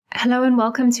Hello and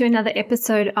welcome to another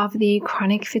episode of the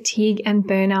Chronic Fatigue and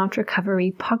Burnout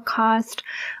Recovery podcast.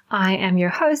 I am your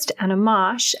host, Anna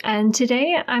Marsh, and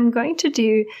today I'm going to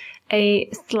do a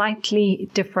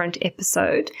slightly different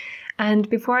episode. And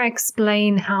before I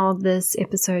explain how this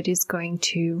episode is going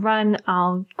to run,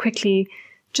 I'll quickly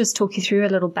just talk you through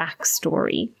a little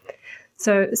backstory.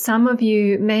 So some of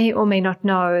you may or may not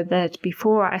know that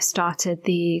before I started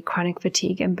the Chronic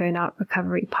Fatigue and Burnout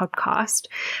Recovery podcast,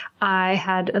 I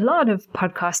had a lot of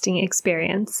podcasting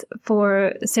experience.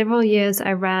 For several years,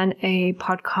 I ran a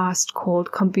podcast called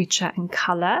Kombucha and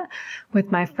Color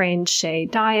with my friend Shay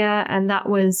Dyer, and that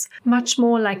was much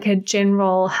more like a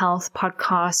general health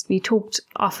podcast. We talked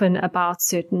often about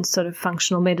certain sort of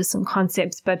functional medicine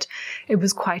concepts, but it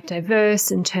was quite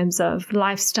diverse in terms of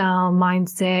lifestyle,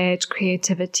 mindset,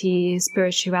 creativity,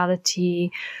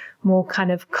 spirituality, more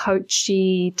kind of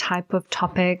coachy type of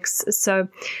topics. So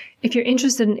if you're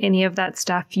interested in any of that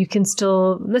stuff, you can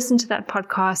still listen to that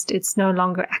podcast. It's no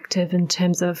longer active in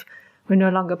terms of we're no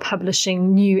longer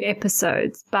publishing new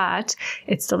episodes, but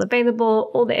it's still available.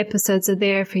 All the episodes are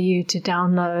there for you to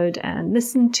download and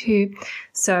listen to.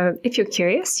 So if you're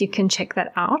curious, you can check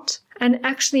that out. And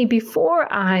actually,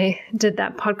 before I did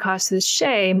that podcast with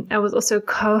Shay, I was also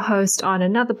co-host on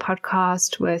another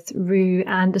podcast with Rue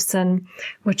Anderson,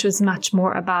 which was much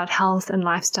more about health and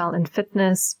lifestyle and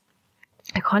fitness.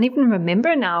 I can't even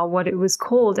remember now what it was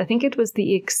called. I think it was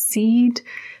the Exceed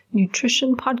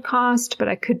Nutrition podcast, but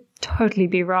I could totally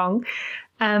be wrong.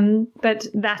 But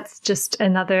that's just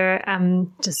another,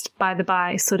 just by the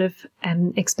by sort of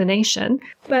explanation.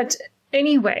 But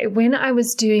anyway, when I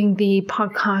was doing the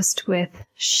podcast with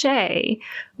Shay,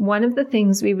 one of the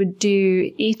things we would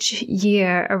do each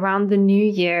year around the new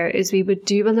year is we would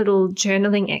do a little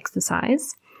journaling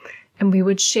exercise. And we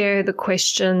would share the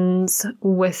questions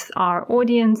with our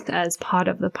audience as part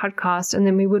of the podcast. And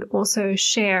then we would also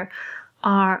share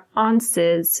our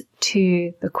answers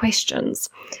to the questions.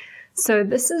 So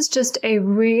this is just a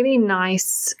really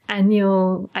nice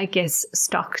annual,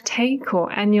 stock take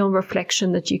or annual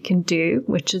reflection that you can do,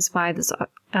 which is why this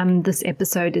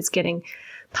episode is getting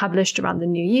published around the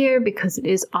new year, because it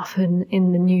is often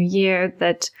in the new year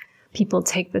that people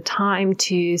take the time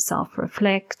to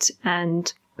self-reflect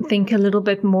and think a little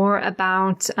bit more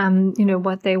about,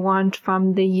 what they want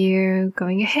from the year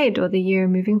going ahead or the year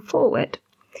moving forward.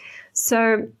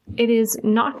 So it is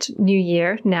not New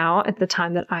Year now at the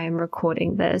time that I am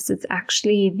recording this. It's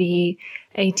actually the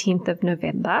 18th of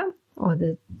November or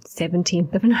the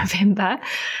 17th of November.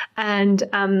 And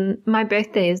my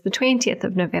birthday is the 20th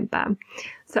of November.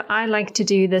 So I like to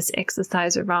do this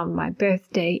exercise around my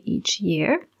birthday each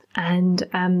year. And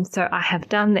so I have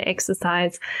done the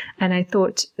exercise, and I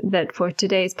thought that for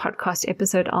today's podcast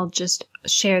episode, I'll just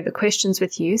share the questions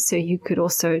with you so you could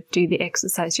also do the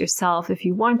exercise yourself if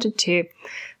you wanted to.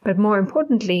 But more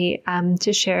importantly,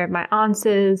 to share my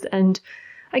answers. And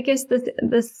I guess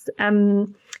this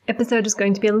episode is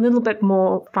going to be a little bit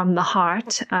more from the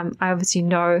heart. I obviously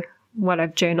know what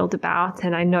I've journaled about,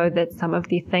 and I know that some of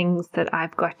the things that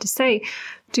I've got to say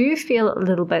do feel a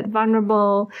little bit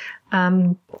vulnerable.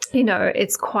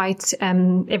 It's quite,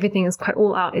 everything is quite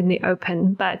all out in the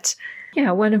open, but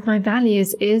yeah, one of my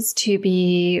values is to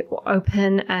be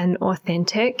open and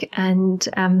authentic, and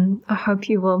I hope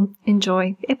you will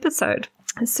enjoy the episode.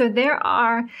 So there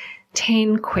are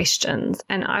 10 questions,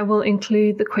 and I will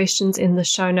include the questions in the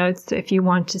show notes. So if you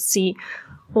want to see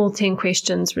all 10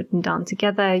 questions written down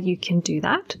together, you can do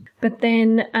that. But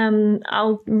then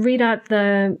I'll read out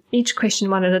each question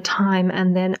one at a time,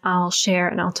 and then I'll share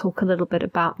and I'll talk a little bit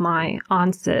about my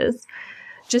answers.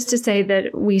 Just to say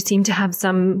that we seem to have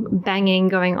some banging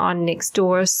going on next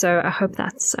door, so I hope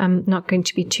that's not going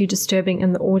to be too disturbing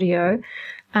in the audio.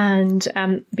 And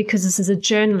because this is a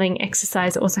journaling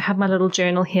exercise, I also have my little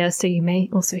journal here, so you may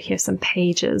also hear some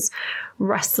pages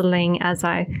rustling as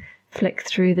I flick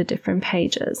through the different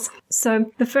pages.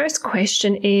 So the first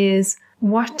question is,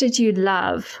 what did you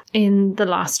love in the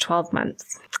last 12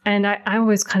 months? And I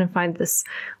always kind of find this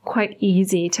quite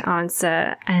easy to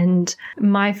answer. And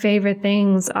my favorite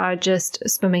things are just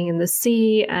swimming in the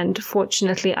sea. And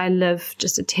fortunately, I live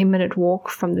just a 10-minute walk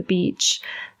from the beach.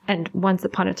 And once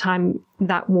upon a time,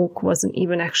 that walk wasn't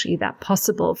even actually that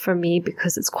possible for me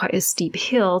because it's quite a steep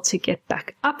hill to get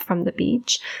back up from the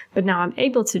beach. But now I'm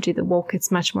able to do the walk.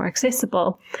 It's much more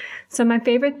accessible. So my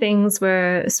favorite things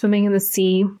were swimming in the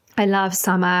sea. I love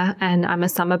summer and I'm a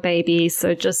summer baby.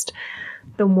 So just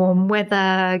the warm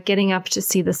weather, getting up to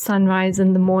see the sunrise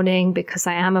in the morning because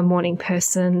I am a morning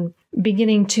person,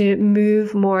 beginning to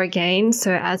move more again.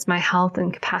 So as my health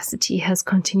and capacity has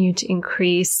continued to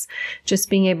increase, just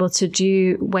being able to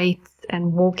do weights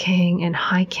and walking and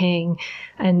hiking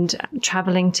and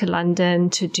traveling to London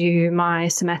to do my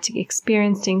somatic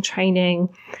experiencing training.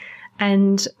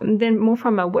 And then more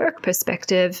from a work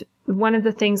perspective, one of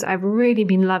the things I've really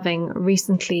been loving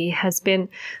recently has been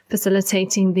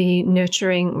facilitating the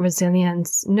Nurturing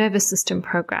Resilience Nervous System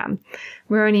program.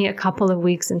 We're only a couple of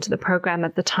weeks into the program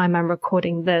at the time I'm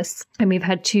recording this, and we've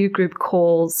had 2 group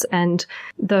calls, and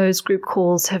those group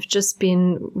calls have just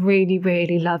been really,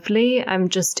 really lovely. I'm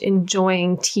just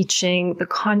enjoying teaching the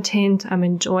content. I'm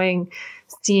enjoying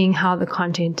seeing how the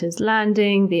content is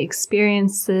landing, the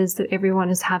experiences that everyone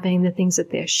is having, the things that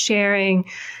they're sharing,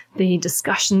 the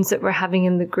discussions that we're having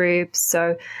in the group.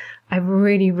 So I've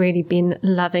really, really been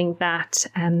loving that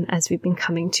as we've been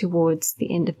coming towards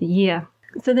the end of the year.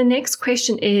 So the next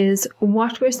question is,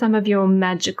 what were some of your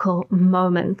magical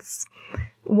moments?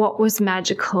 What was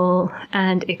magical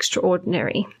and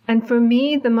extraordinary? And for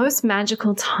me, the most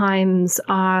magical times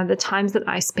are the times that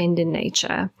I spend in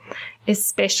nature,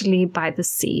 especially by the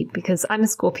sea, because I'm a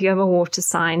Scorpio, I'm a water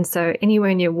sign, so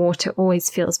anywhere near water always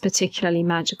feels particularly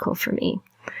magical for me.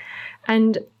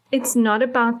 And it's not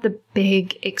about the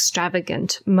big,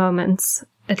 extravagant moments,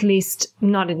 at least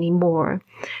not anymore.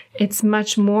 It's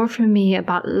much more for me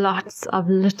about lots of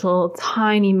little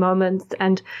tiny moments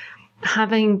and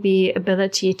having the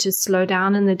ability to slow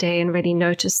down in the day and really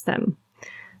notice them.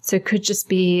 So it could just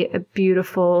be a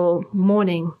beautiful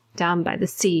morning down by the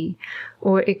sea,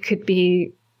 or it could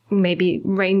be maybe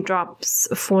raindrops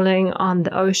falling on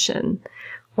the ocean,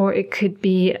 or it could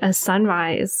be a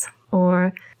sunrise,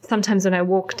 or sometimes when I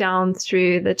walk down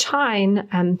through the Chine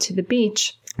to the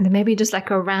beach, then maybe just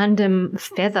like a random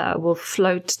feather will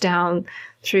float down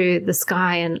through the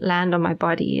sky and land on my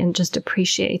body, and just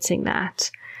appreciating that.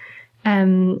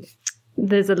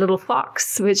 There's a little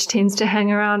fox which tends to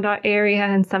hang around our area,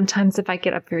 and sometimes if I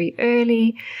get up very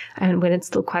early and when it's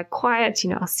still quite quiet,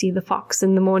 I'll see the fox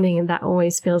in the morning, and that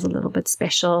always feels a little bit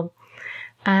special.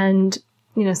 And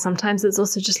sometimes it's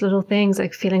also just little things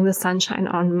like feeling the sunshine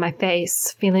on my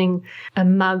face, feeling a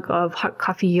mug of hot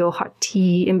coffee or hot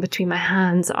tea in between my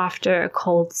hands after a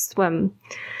cold swim.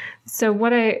 So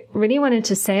what I really wanted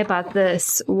to say about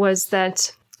this was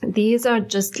that these are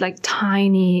just like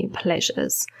tiny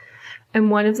pleasures. And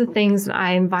one of the things that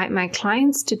I invite my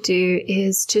clients to do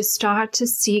is to start to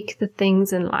seek the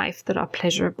things in life that are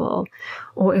pleasurable.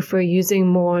 Or if we're using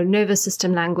more nervous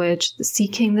system language,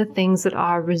 seeking the things that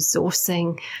are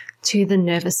resourcing to the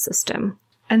nervous system.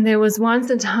 And there was once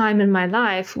a time in my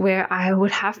life where I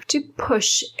would have to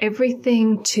push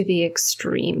everything to the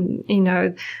extreme.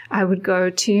 I would go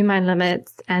to my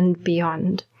limits and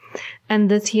beyond.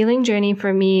 And this healing journey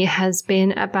for me has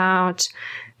been about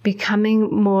becoming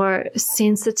more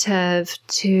sensitive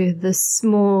to the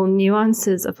small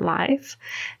nuances of life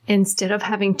instead of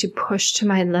having to push to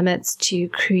my limits to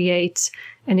create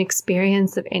an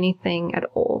experience of anything at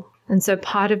all. And so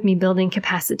part of me building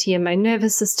capacity in my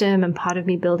nervous system, and part of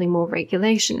me building more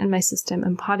regulation in my system,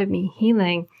 and part of me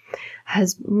healing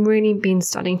has really been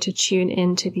starting to tune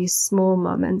into these small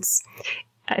moments.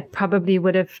 I probably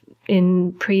would have,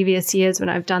 in previous years when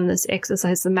I've done this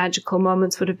exercise, the magical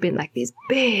moments would have been like these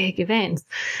big events.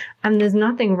 And there's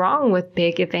nothing wrong with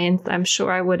big events. I'm sure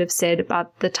I would have said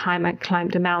about the time I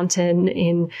climbed a mountain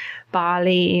in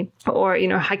Bali, or,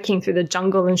 hiking through the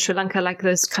jungle in Sri Lanka, like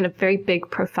those kind of very big,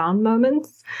 profound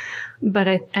moments.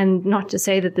 And not to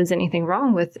say that there's anything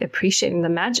wrong with appreciating the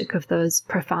magic of those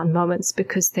profound moments,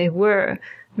 because they were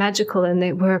magical and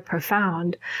they were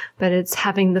profound, but it's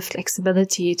having the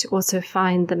flexibility to also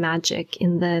find the magic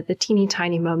in the teeny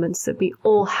tiny moments that we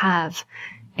all have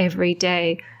every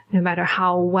day, no matter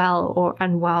how well or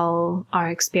unwell our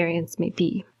experience may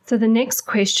be. So the next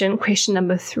question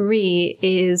number 3,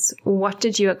 is what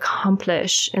did you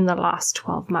accomplish in the last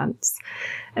 12 months?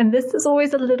 And this is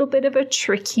always a little bit of a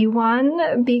tricky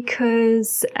one,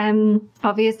 because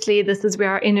obviously this is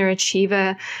where our inner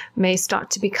achiever may start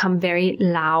to become very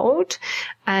loud.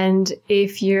 And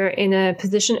if you're in a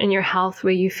position in your health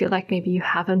where you feel like maybe you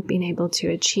haven't been able to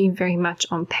achieve very much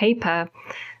on paper,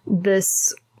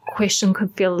 this question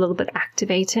could feel a little bit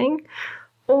activating.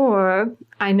 Or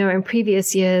I know in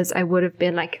previous years, I would have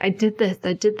been like, I did this,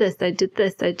 tick,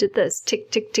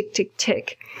 tick, tick, tick,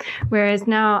 tick. Whereas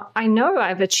now I know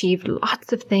I've achieved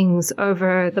lots of things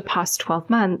over the past 12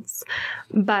 months.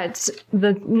 But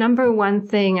the number one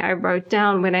thing I wrote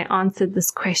down when I answered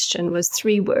this question was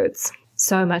 3 words: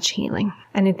 so much healing.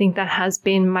 And I think that has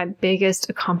been my biggest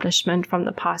accomplishment from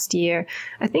the past year.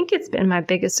 I think it's been my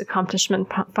biggest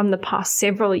accomplishment from the past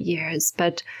several years,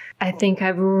 but I think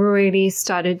I've really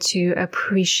started to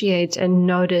appreciate and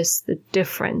notice the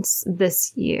difference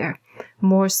this year,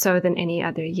 more so than any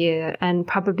other year. And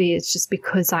probably it's just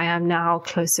because I am now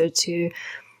closer to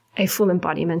a full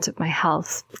embodiment of my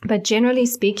health. But generally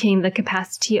speaking, the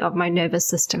capacity of my nervous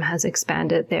system has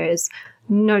expanded. There is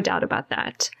no doubt about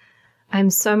that. I'm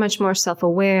so much more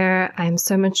self-aware. I'm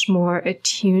so much more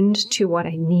attuned to what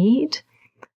I need.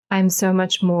 I'm so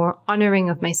much more honoring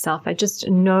of myself. I just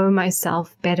know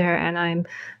myself better, and I'm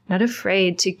not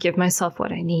afraid to give myself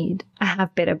what I need. I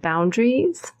have better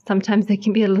boundaries. Sometimes they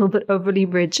can be a little bit overly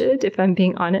rigid, if I'm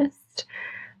being honest.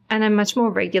 And I'm much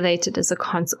more regulated as a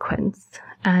consequence.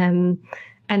 And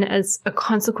as a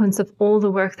consequence of all the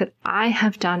work that I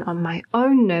have done on my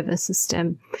own nervous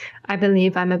system, I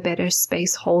believe I'm a better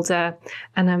space holder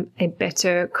and I'm a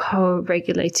better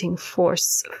co-regulating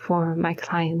force for my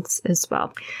clients as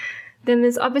well. Then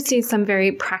there's obviously some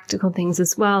very practical things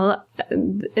as well,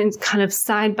 and kind of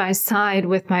side by side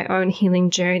with my own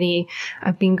healing journey.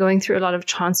 I've been going through a lot of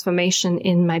transformation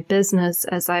in my business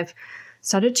as I've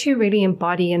started to really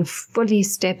embody and fully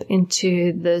step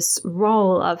into this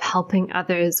role of helping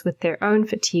others with their own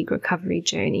fatigue recovery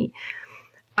journey.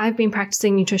 I've been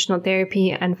practicing nutritional therapy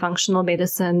and functional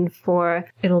medicine for,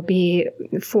 it'll be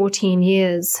 14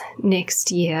 years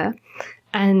next year.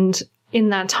 And in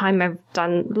that time, I've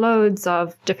done loads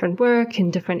of different work in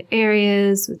different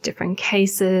areas with different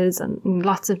cases and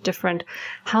lots of different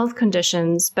health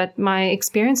conditions. But my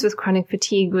experience with chronic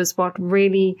fatigue was what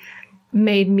really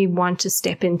made me want to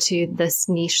step into this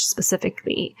niche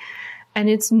specifically. And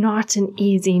it's not an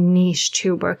easy niche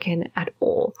to work in at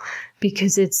all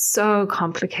because it's so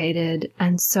complicated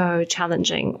and so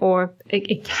challenging, or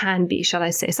it can be, shall I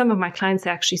say. Some of my clients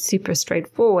are actually super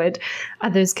straightforward.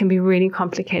 Others can be really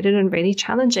complicated and really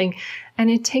challenging. And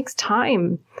it takes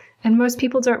time. And most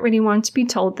people don't really want to be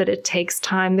told that it takes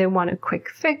time. They want a quick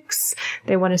fix.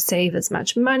 They want to save as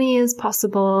much money as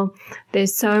possible.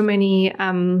 There's so many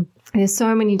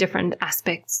different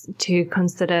aspects to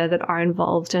consider that are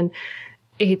involved, and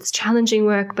it's challenging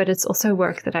work, but it's also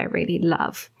work that I really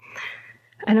love.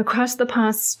 And across the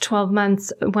past 12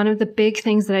 months, one of the big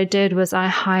things that I did was I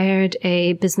hired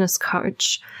a business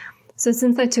coach. So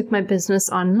since I took my business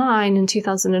online in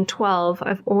 2012,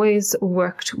 I've always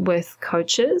worked with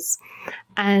coaches,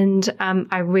 and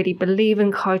I really believe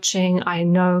in coaching. I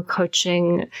know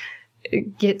coaching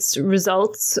gets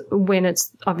results when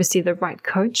it's obviously the right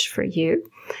coach for you.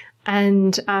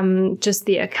 And just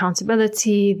the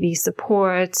accountability, the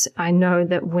support, I know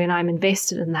that when I'm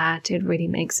invested in that, it really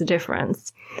makes a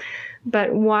difference.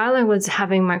 But while I was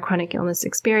having my chronic illness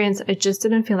experience, I just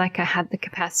didn't feel like I had the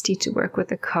capacity to work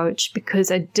with a coach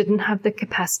because I didn't have the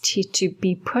capacity to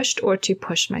be pushed or to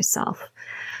push myself.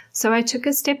 So I took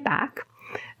a step back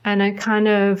and I kind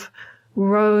of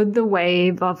rode the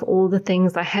wave of all the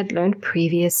things I had learned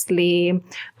previously.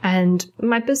 And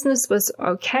my business was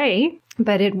okay,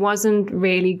 but it wasn't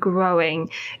really growing.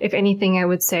 If anything, I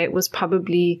would say it was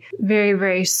probably very,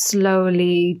 very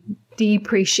slowly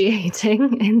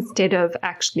depreciating instead of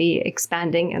actually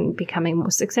expanding and becoming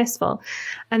more successful.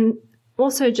 And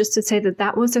also just to say that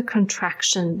that was a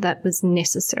contraction that was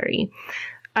necessary.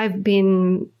 I've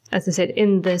been, as I said,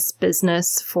 in this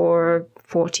business for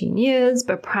 14 years,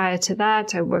 but prior to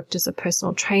that, I worked as a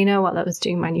personal trainer while I was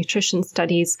doing my nutrition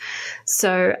studies.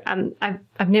 So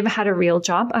I've never had a real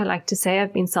job. I like to say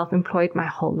I've been self-employed my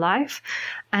whole life.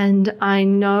 And I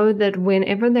know that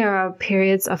whenever there are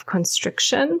periods of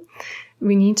constriction,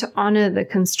 we need to honor the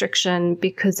constriction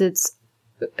because it's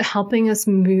helping us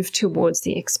move towards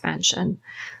the expansion.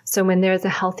 So when there's a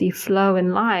healthy flow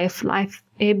in life, life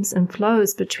ebbs and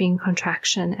flows between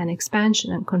contraction and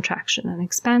contraction and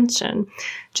expansion,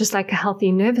 just like a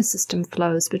healthy nervous system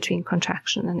flows between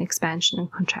contraction and expansion.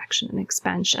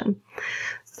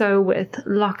 So with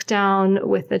lockdown,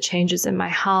 with the changes in my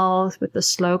health, with the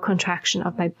slow contraction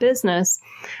of my business,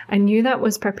 I knew that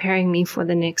was preparing me for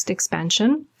the next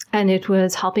expansion. And it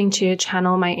was helping to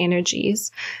channel my energies.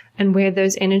 And where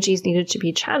those energies needed to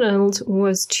be channeled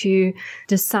was to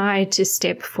decide to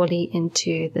step fully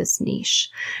into this niche.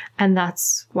 And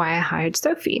that's why I hired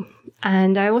Sophie.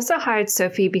 And I also hired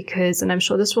Sophie because, and I'm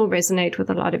sure this will resonate with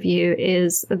a lot of you,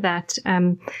 is that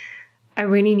I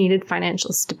really needed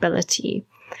financial stability.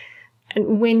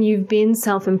 And when you've been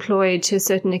self-employed to a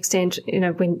certain extent,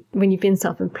 when you've been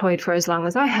self-employed for as long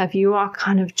as I have, you are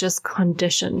kind of just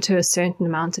conditioned to a certain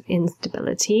amount of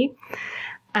instability.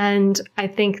 And I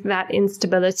think that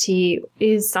instability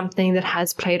is something that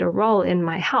has played a role in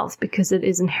my health because it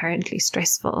is inherently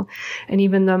stressful. And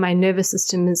even though my nervous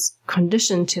system is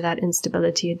conditioned to that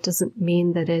instability, it doesn't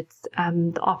mean that it's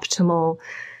the optimal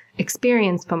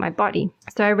experience for my body.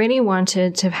 So I really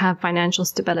wanted to have financial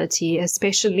stability,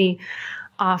 especially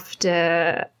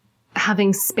after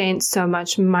having spent so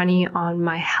much money on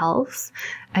my health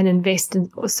and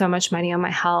invested so much money on my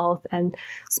health and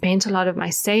spent a lot of my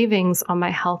savings on my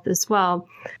health as well.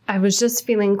 I was just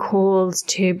feeling called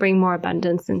to bring more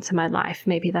abundance into my life.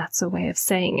 Maybe that's a way of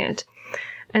saying it.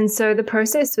 And so the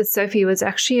process with Sophie was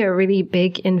actually a really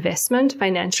big investment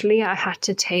financially. I had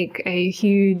to take a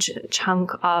huge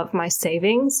chunk of my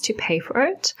savings to pay for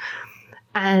it.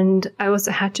 And I also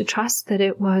had to trust that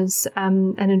it was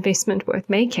an investment worth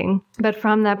making. But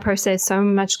from that process, so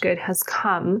much good has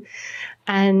come.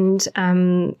 And,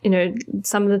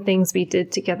 some of the things we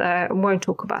did together, I won't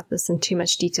talk about this in too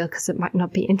much detail because it might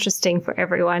not be interesting for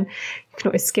everyone. You can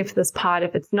always skip this part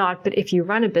if it's not. But if you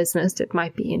run a business, it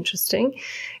might be interesting,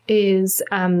 is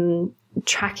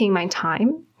tracking my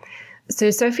time. So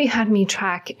Sophie had me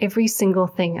track every single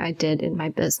thing I did in my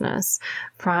business,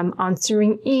 from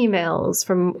answering emails,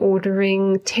 from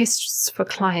ordering tests for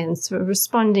clients, for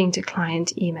responding to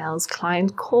client emails,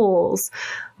 client calls,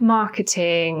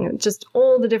 marketing, just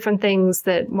all the different things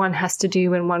that one has to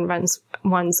do when one runs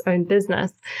one's own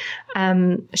business.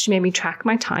 She made me track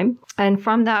my time. And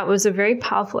from that was a very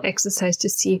powerful exercise to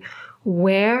see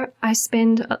where I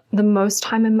spend the most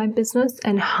time in my business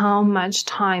and how much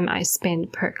time I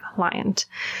spend per client.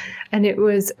 And it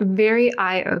was very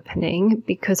eye-opening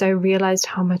because I realized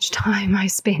how much time I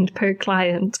spend per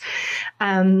client.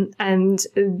 And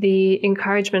the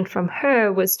encouragement from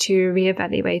her was to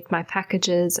reevaluate my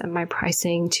packages and my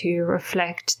pricing to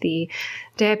reflect the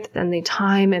depth and the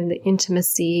time and the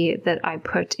intimacy that I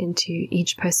put into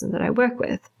each person that I work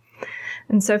with.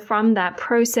 And so from that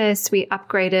process, we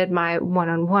upgraded my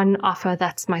one-on-one offer.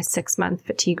 That's my 6-month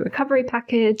fatigue recovery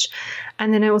package.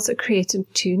 And then I also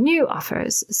created 2 new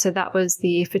offers. So that was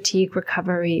the fatigue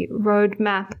recovery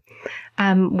roadmap,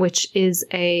 which is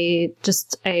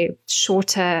just a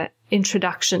shorter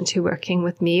introduction to working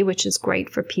with me, which is great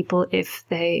for people if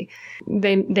they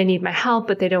need my help,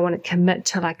 but they don't want to commit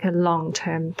to like a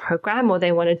long-term program, or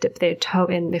they want to dip their toe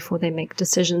in before they make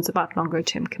decisions about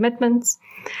longer-term commitments.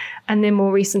 And then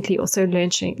more recently also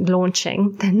launching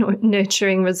the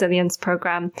Nurturing Resilience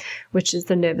program, which is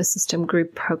the nervous system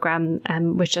group program,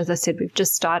 which, as I said, we've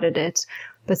just started it.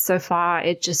 But so far,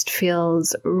 it just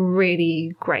feels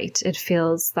really great. It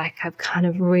feels like I've kind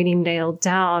of really nailed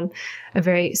down a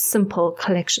very simple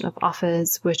collection of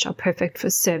offers, which are perfect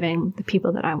for serving the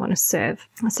people that I want to serve.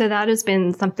 So that has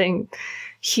been something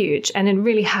huge. And it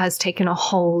really has taken a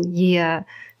whole year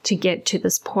to get to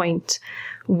this point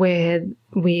where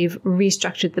we've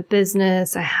restructured the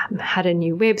business. I had a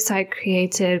new website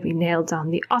created. We nailed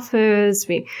down the offers.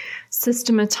 We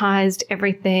systematized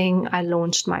everything. I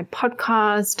launched my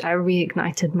podcast. I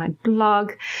reignited my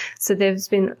blog. So there's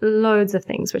been loads of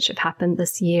things which have happened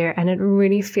this year, and it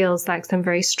really feels like some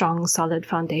very strong, solid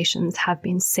foundations have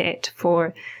been set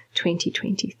for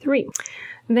 2023.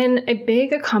 Then a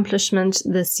big accomplishment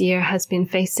this year has been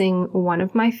facing one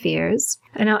of my fears.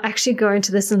 And I'll actually go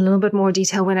into this in a little bit more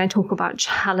detail when I talk about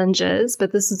challenges,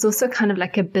 but this is also kind of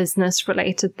like a business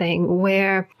related thing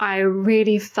where I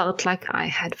really felt like I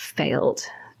had failed.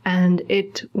 And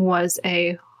it was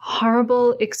a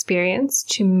horrible experience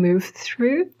to move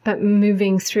through, but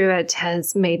moving through it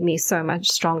has made me so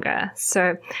much stronger.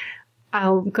 So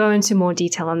I'll go into more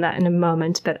detail on that in a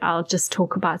moment, but I'll just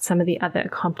talk about some of the other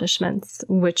accomplishments,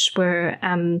 which were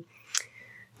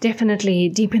definitely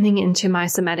deepening into my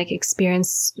somatic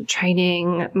experience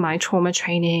training, my trauma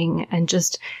training, and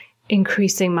just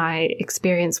increasing my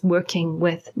experience working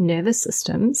with nervous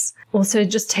systems. Also,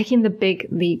 just taking the big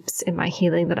leaps in my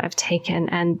healing that I've taken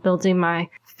and building my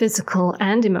physical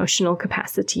and emotional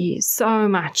capacity so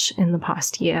much in the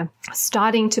past year.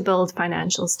 Starting to build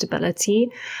financial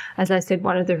stability. As I said,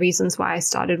 one of the reasons why I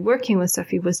started working with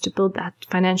Sophie was to build that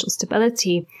financial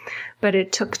stability, but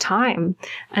it took time.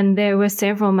 And there were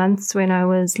several months when I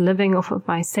was living off of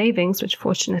my savings, which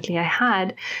fortunately I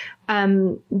had,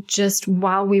 just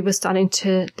while we were starting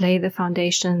to lay the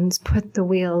foundations, put the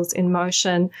wheels in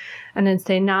motion. And then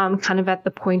say now I'm kind of at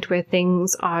the point where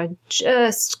things are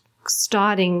just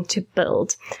starting to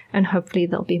build, and hopefully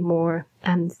there'll be more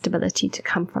stability to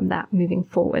come from that moving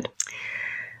forward.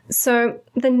 So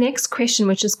the next question,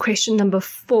 which is question number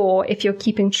 4, if you're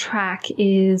keeping track,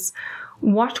 is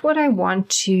what would I want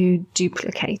to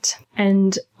duplicate?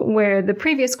 And where the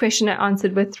previous question I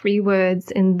answered with 3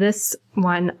 words, in this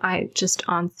one, I just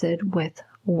answered with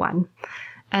 1.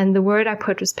 And the word I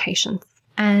put was patience.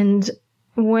 And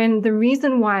the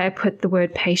reason why I put the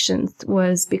word patience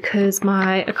was because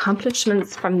my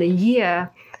accomplishments from the year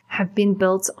have been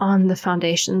built on the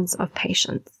foundations of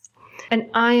patience. And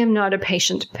I am not a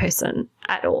patient person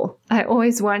at all. I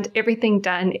always want everything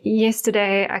done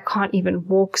yesterday. I can't even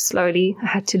walk slowly. I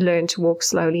had to learn to walk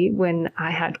slowly when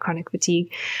I had chronic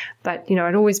fatigue. But,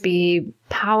 I'd always be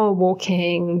power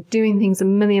walking, doing things a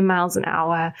million miles an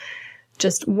hour,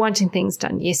 just wanting things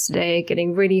done yesterday,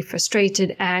 getting really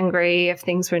frustrated, angry if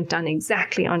things weren't done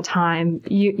exactly on time.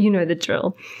 You know the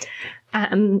drill.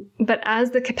 But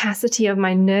as the capacity of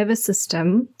my nervous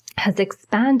system has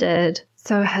expanded,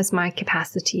 so has my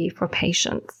capacity for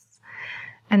patience.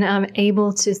 And I'm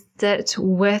able to sit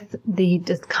with the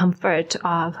discomfort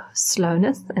of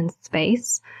slowness and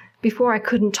space. Before I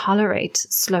couldn't tolerate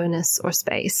slowness or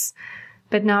space.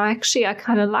 But now actually I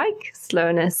kind of like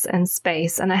slowness and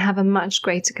space, and I have a much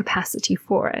greater capacity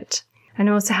for it. And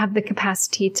I also have the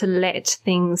capacity to let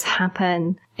things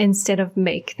happen instead of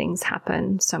make things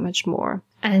happen so much more.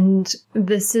 And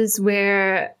this is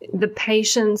where the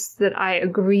patience that I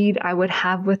agreed I would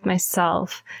have with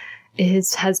myself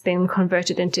has been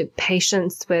converted into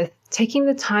patience with taking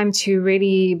the time to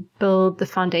really build the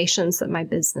foundations that my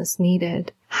business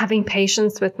needed. Having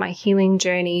patience with my healing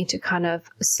journey to kind of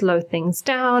slow things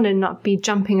down and not be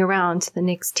jumping around to the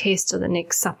next test or the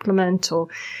next supplement or,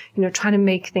 trying to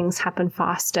make things happen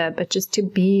faster, but just to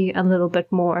be a little bit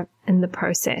more in the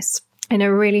process. And I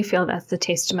really feel that's a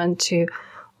testament to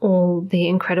all the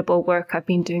incredible work I've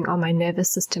been doing on my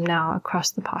nervous system now across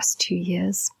the past 2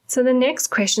 years. So the next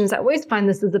questions, I always find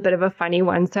this is a bit of a funny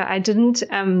one. So I didn't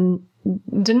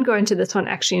go into this one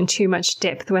actually in too much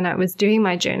depth when I was doing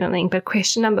my journaling. But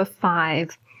question number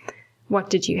 5, what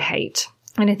did you hate?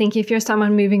 And I think if you're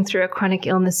someone moving through a chronic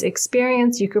illness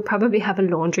experience, you could probably have a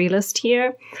laundry list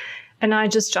here. And I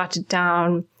just jotted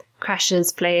down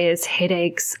crashes, flares,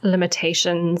 headaches,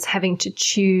 limitations, having to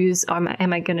choose, am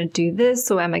I going to do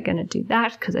this or am I going to do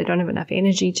that? Because I don't have enough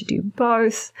energy to do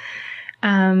both.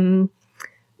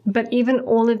 But even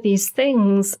all of these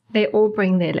things, they all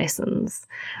bring their lessons.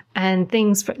 And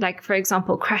things for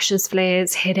example, crashes,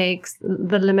 flares, headaches,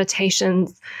 the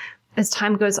limitations. As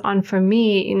time goes on for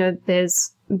me,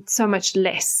 there's so much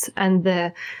less, and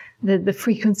the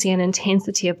frequency and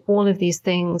intensity of all of these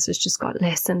things has just got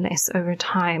less and less over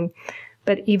time.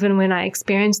 But even when I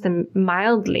experience them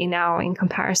mildly now in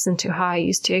comparison to how I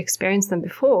used to experience them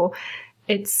before,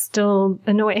 it's still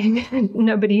annoying.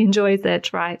 Nobody enjoys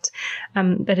it, right?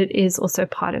 But it is also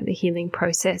part of the healing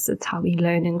process. It's how we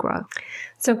learn and grow.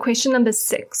 So question number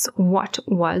 6, what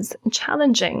was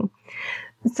challenging?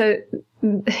 So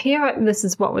here, this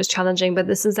is what was challenging, but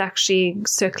this is actually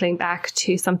circling back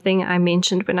to something I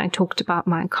mentioned when I talked about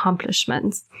my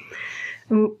accomplishments.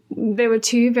 There were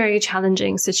 2 very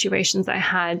challenging situations I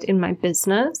had in my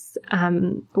business,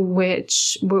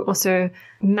 which were also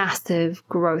massive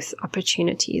growth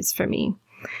opportunities for me.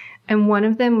 And one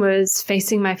of them was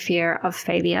facing my fear of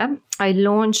failure. I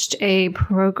launched a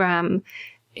program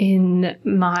in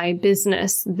my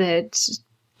business that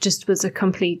just was a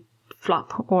complete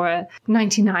flop, or a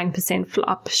 99%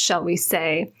 flop, shall we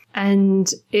say. And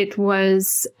it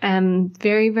was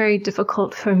very, very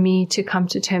difficult for me to come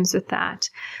to terms with that,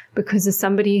 because as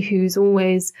somebody who's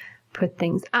always put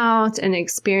things out and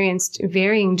experienced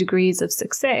varying degrees of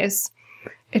success,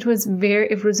 it was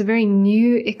a very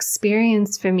new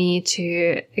experience for me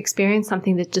to experience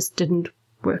something that just didn't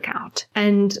work out.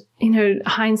 And,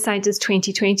 hindsight is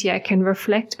 2020. I can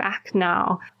reflect back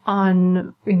now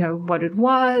on, what it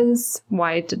was,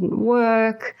 why it didn't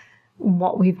work,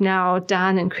 what we've now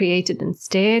done and created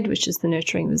instead, which is the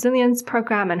Nurturing Resilience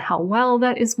program, and how well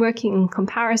that is working in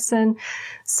comparison.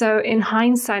 So in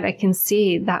hindsight, I can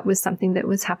see that was something that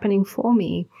was happening for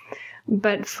me.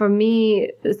 But for me,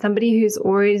 somebody who's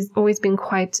always been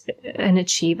quite an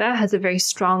achiever, has a very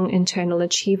strong internal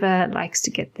achiever, likes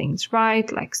to get things right,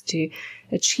 likes to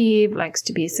achieve, likes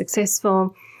to be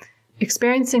successful.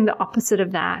 Experiencing the opposite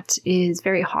of that is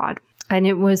very hard. And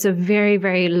it was a very,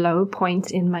 very low point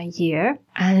in my year.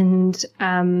 And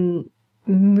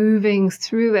moving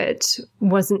through it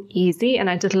wasn't easy. And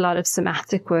I did a lot of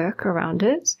somatic work around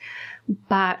it.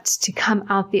 But to come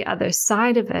out the other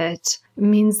side of it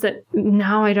means that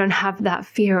now I don't have that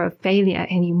fear of failure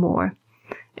anymore.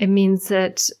 It means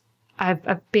that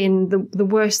I've been the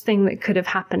worst thing that could have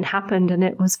happened, and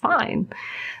it was fine.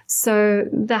 So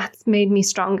that's made me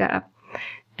stronger.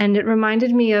 And it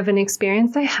reminded me of an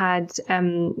experience I had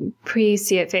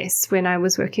pre-CFS when I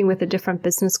was working with a different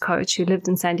business coach who lived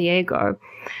in San Diego.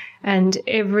 And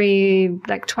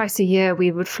twice a year,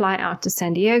 we would fly out to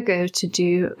San Diego to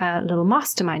do a little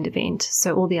mastermind event.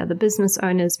 So all the other business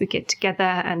owners would get together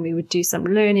and we would do some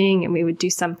learning and we would do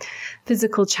some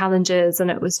physical challenges. And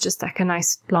it was just like a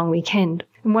nice long weekend.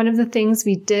 And one of the things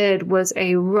we did was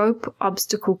a rope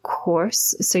obstacle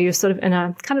course. So you're sort of in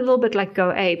a kind of a little bit like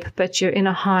Go Ape, but you're in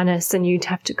a harness and you'd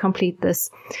have to complete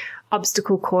this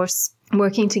obstacle course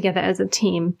working together as a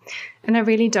team. And I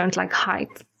really don't like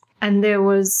heights. And there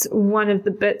was one of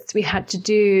the bits we had to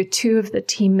do, 2 of the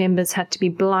team members had to be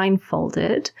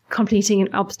blindfolded, completing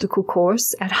an obstacle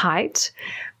course at height.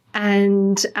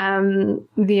 And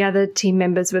the other team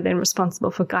members were then responsible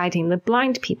for guiding the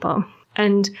blind people.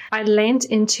 And I leant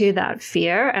into that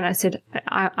fear and I said,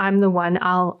 I'm the one,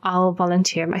 I'll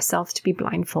volunteer myself to be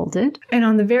blindfolded. And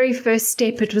on the very first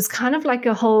step, it was kind of like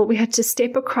we had to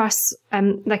step across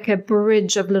like a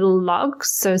bridge of little logs.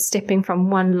 So stepping from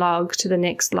one log to the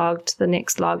next log to the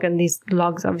next log. And these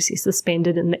logs obviously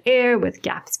suspended in the air with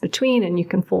gaps between and you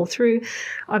can fall through.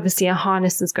 Obviously a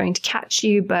harness is going to catch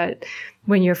you, but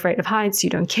when you're afraid of heights,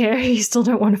 you don't care. You still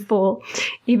don't want to fall,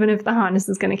 even if the harness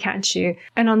is going to catch you.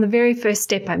 And on the very first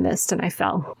step, I missed and I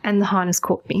fell and the harness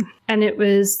caught me. And it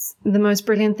was the most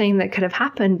brilliant thing that could have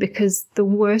happened because the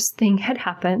worst thing had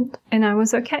happened and I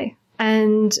was okay.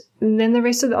 And then the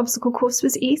rest of the obstacle course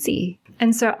was easy.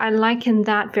 And so I liken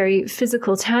that very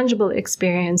physical, tangible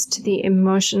experience to the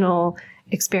emotional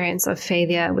experience of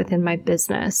failure within my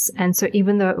business. And so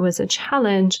even though it was a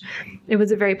challenge, it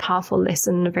was a very powerful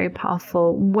lesson, a very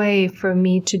powerful way for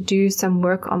me to do some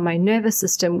work on my nervous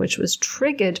system, which was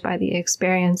triggered by the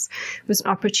experience. It was an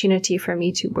opportunity for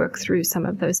me to work through some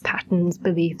of those patterns,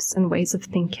 beliefs, and ways of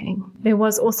thinking. There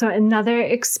was also another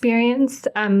experience,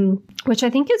 which I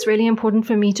think is really important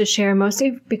for me to share,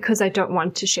 mostly because I don't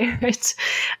want to share it.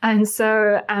 And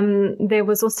so there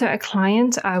was also a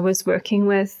client I was working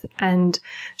with, and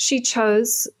she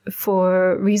chose,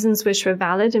 for reasons which were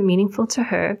valid and meaningful to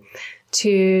her,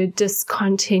 to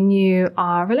discontinue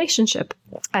our relationship.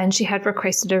 And she had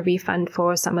requested a refund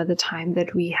for some of the time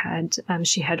that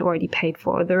she had already paid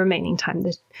for, the remaining time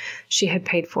that she had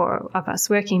paid for of us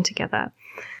working together.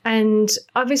 And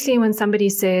obviously when somebody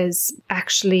says,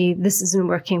 actually, this isn't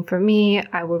working for me,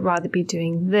 I would rather be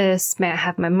doing this, may I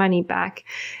have my money back?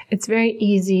 It's very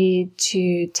easy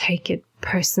to take it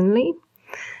personally.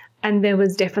 And there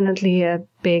was definitely a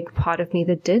big part of me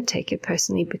that did take it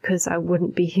personally because I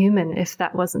wouldn't be human if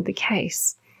that wasn't the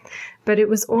case. But it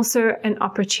was also an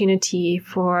opportunity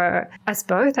for us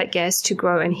both, I guess, to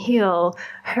grow and heal,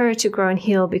 her to grow and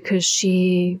heal because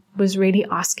she was really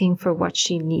asking for what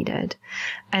she needed.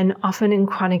 And often in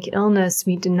chronic illness,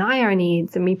 we deny our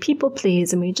needs and we people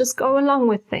please and we just go along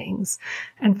with things.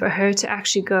 And for her to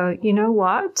actually go, you know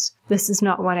what, this is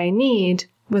not what I need,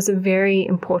 was a very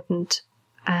important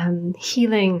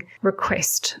healing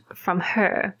request from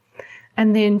her.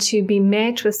 And then to be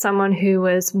met with someone who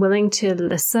was willing to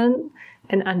listen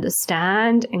and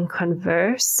understand and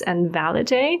converse and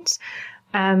validate,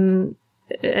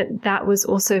 that was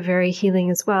also very healing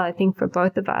as well, I think, for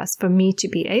both of us, for me to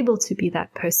be able to be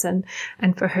that person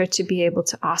and for her to be able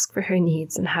to ask for her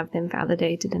needs and have them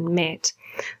validated and met.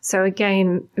 So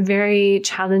again, very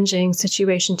challenging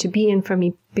situation to be in for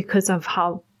me because of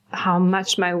how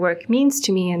much my work means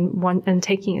to me and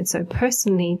taking it so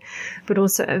personally, but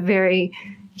also a very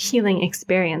healing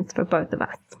experience for both of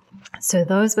us. So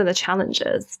those were the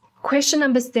challenges. Question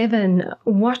number 7,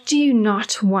 what do you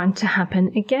not want to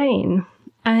happen again?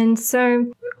 And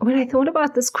so when I thought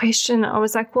about this question, I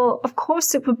was like, well, of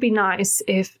course it would be nice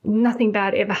if nothing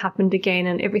bad ever happened again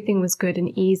and everything was good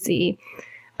and easy.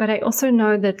 But I also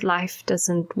know that life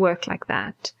doesn't work like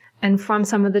that. And from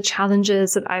some of the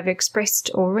challenges that I've expressed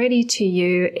already to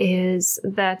you is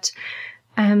that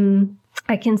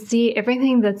I can see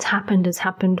everything that's happened has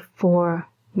happened for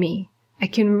me. I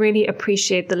can really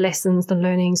appreciate the lessons, the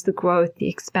learnings, the growth, the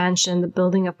expansion, the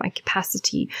building of my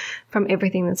capacity from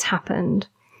everything that's happened.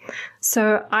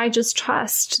 So I just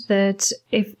trust that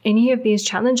if any of these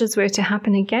challenges were to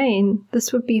happen again,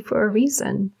 this would be for a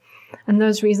reason. And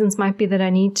those reasons might be that I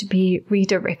need to be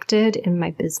redirected in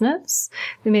my business.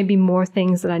 There may be more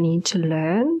things that I need to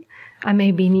learn. I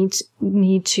maybe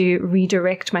need to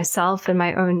redirect myself in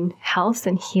my own health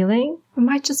and healing. I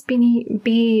might just need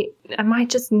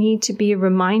to be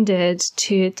reminded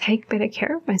to take better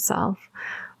care of myself,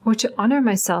 or to honor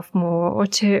myself more, or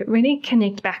to really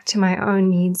connect back to my own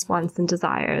needs, wants, and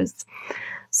desires.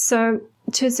 So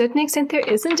to a certain extent, there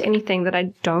isn't anything that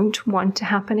I don't want to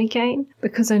happen again,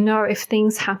 because I know if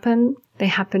things happen, they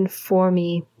happen for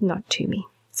me, not to me.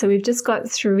 So we've just got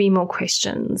 3 more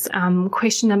questions.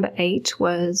 Question number 8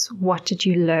 was, what did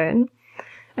you learn?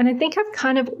 And I think I've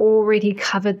kind of already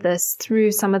covered this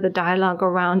through some of the dialogue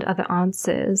around other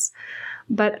answers,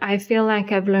 but I feel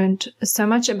like I've learned so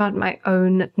much about my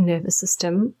own nervous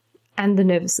system and the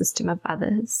nervous system of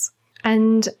others.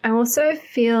 And I also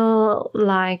feel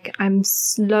like I'm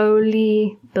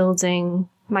slowly building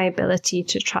my ability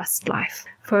to trust life.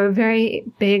 For a very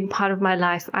big part of my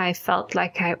life, I felt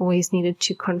like I always needed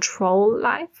to control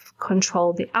life,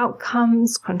 control the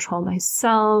outcomes, control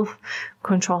myself,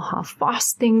 control how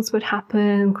fast things would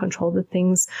happen, control the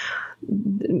things,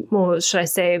 or should I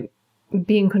say,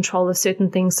 be in control of certain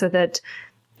things so that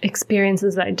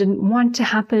experiences that I didn't want to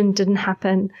happen didn't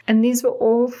happen. And these were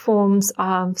all forms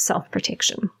of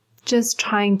self-protection. Just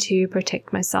trying to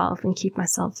protect myself and keep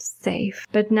myself safe.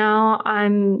 But now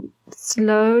I'm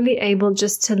slowly able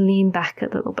just to lean back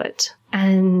a little bit.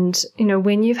 And,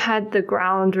 when you've had the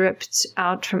ground ripped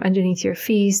out from underneath your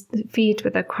feet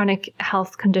with a chronic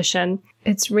health condition,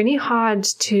 it's really hard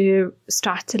to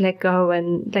start to let go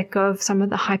of some of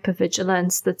the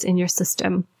hypervigilance that's in your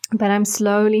system. But I'm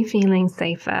slowly feeling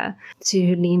safer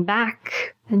to lean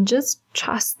back and just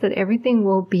trust that everything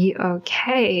will be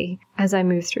okay as I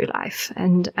move through life.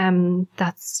 And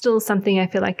that's still something I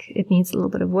feel like it needs a little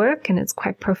bit of work, and it's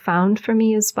quite profound for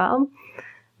me as well.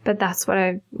 But that's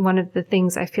one of the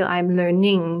things I feel I'm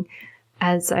learning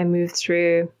as I move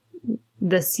through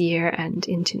this year and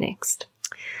into next.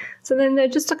 So then there are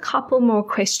just a couple more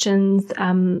questions.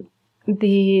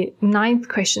 The 9th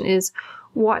question is,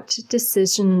 what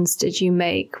decisions did you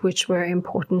make which were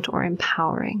important or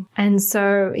empowering? And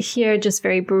so here, just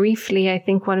very briefly, I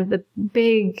think one of the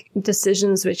big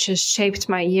decisions which has shaped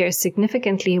my year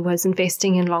significantly was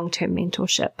investing in long-term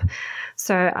mentorship.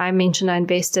 So I mentioned I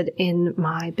invested in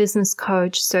my business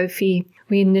coach, Sophie.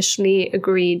 We initially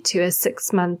agreed to a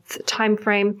 6-month time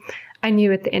frame. I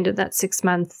knew at the end of that 6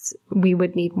 months, we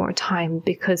would need more time,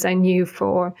 because I knew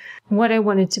for what I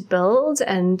wanted to build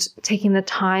and taking the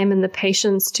time and the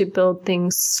patience to build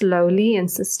things slowly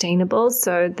and sustainable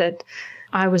so that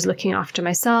I was looking after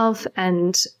myself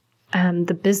and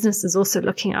the business is also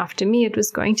looking after me. It was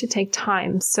going to take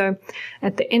time. So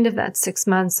at the end of that 6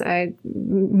 months, I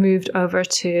moved over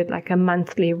to like a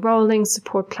monthly rolling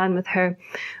support plan with her,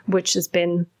 which has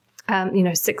been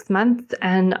 6 months.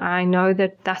 And I know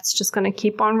that that's just going to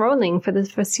keep on rolling for the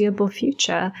foreseeable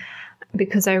future,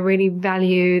 because I really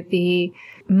value the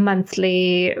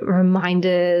monthly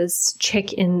reminders,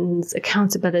 check-ins,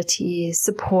 accountability,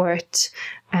 support,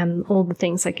 all the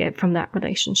things I get from that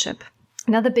relationship.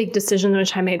 Another big decision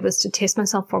which I made was to test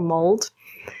myself for mold.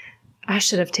 I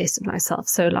should have tested myself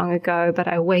so long ago, but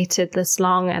I waited this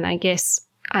long, and I guess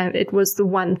it was the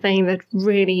one thing that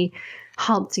really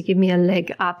helped to give me a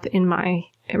leg up in my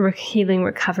healing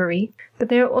recovery. But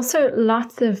there are also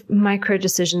lots of micro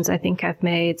decisions I think I've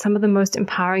made. Some of the most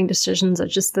empowering decisions are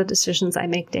just the decisions I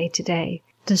make day to day.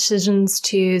 Decisions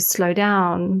to slow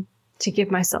down, to give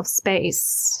myself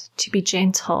space, to be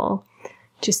gentle,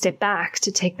 to step back,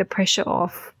 to take the pressure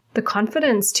off. The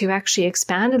confidence to actually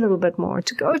expand a little bit more,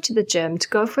 to go to the gym, to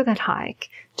go for that hike,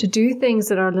 to do things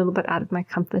that are a little bit out of my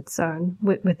comfort zone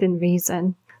within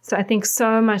reason. So I think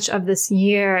so much of this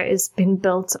year has been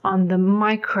built on the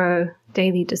micro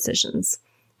daily decisions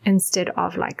instead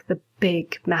of like the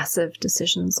big, massive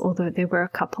decisions, although there were a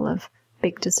couple of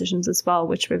big decisions as well,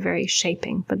 which were very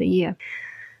shaping for the year.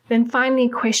 Then finally,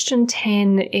 question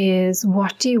 10 is,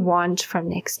 what do you want from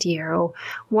next year, or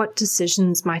what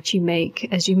decisions might you make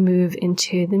as you move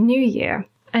into the new year?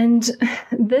 And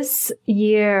this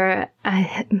year,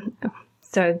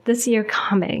 this year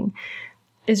coming,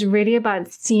 is really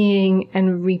about seeing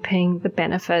and reaping the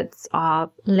benefits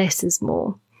of less is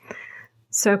more.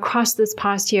 So across this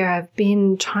past year, I've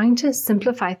been trying to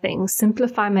simplify things,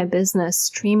 simplify my business,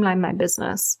 streamline my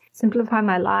business, simplify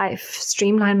my life,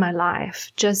 streamline my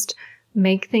life, just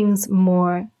make things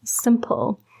more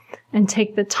simple and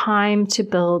take the time to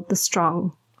build the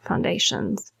strong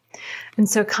foundations. And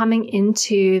so coming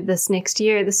into this next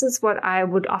year, this is what I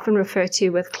would often refer to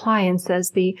with clients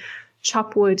as the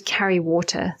chop wood, carry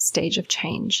water stage of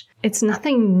change. It's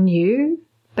nothing new,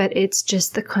 but it's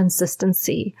just the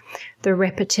consistency, the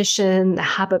repetition, the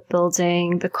habit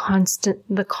building, the constancy.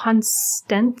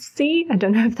 I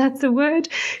don't know if that's a word,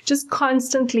 just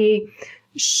constantly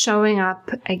showing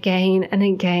up again and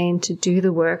again to do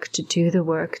the work, to do the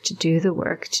work, to do the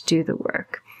work, to do the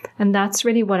work. And that's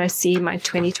really what I see my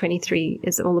 2023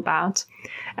 is all about.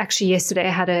 Actually, yesterday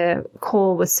I had a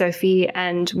call with Sophie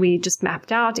and we just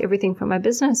mapped out everything for my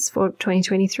business for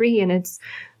 2023. And it's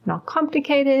not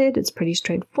complicated. It's pretty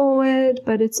straightforward,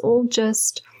 but it's all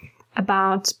just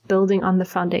about building on the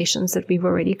foundations that we've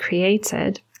already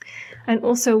created. And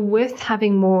also with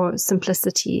having more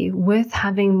simplicity, with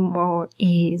having more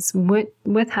ease,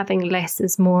 with having less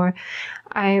is more,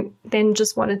 I then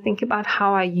just want to think about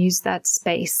how I use that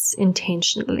space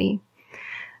intentionally.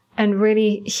 And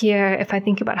really here, if I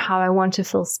think about how I want to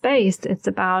fill space, it's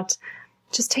about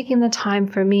just taking the time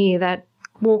for me, that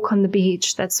walk on the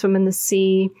beach, that swim in the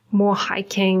sea, more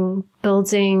hiking,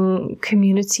 building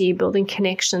community, building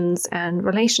connections and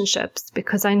relationships,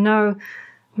 because I know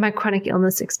my chronic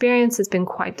illness experience has been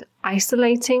quite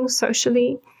isolating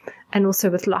socially, and also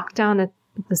with lockdown at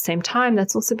the same time,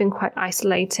 that's also been quite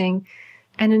isolating.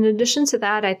 And in addition to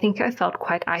that, I think I felt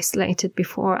quite isolated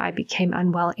before I became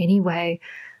unwell anyway.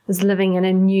 I was living in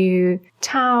a new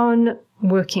town,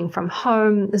 working from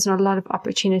home. There's not a lot of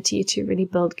opportunity to really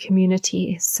build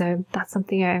community. So that's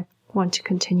something I want to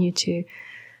continue to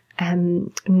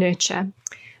nurture.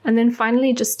 And then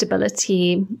finally, just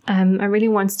stability. I really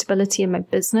want stability in my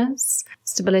business,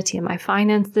 stability in my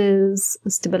finances,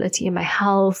 stability in my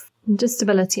health, and just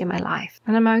stability in my life.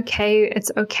 And I'm okay.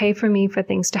 It's okay for me for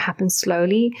things to happen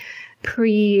slowly.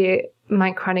 Pre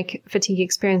my chronic fatigue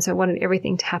experience, I wanted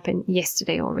everything to happen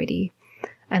yesterday already.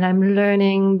 And I'm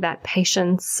learning that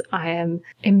patience. I am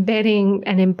embedding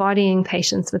and embodying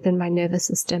patience within my nervous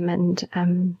system. And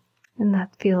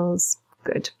that feels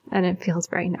good. And it feels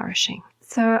very nourishing.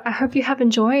 So I hope you have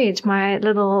enjoyed my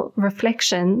little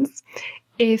reflections.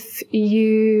 If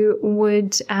you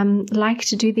would like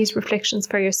to do these reflections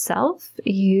for yourself,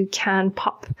 you can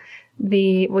pop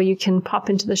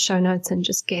into the show notes and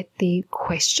just get the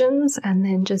questions, and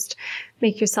then just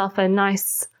make yourself a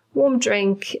nice warm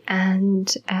drink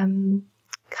and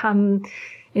come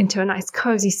into a nice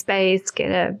cozy space,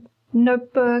 get a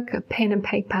notebook, a pen and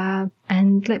paper,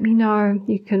 and let me know.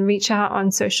 You can reach out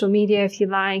on social media if you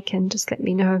like, and just let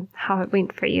me know how it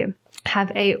went for you.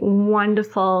 Have a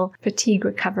wonderful fatigue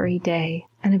recovery day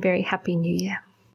and a very happy new year.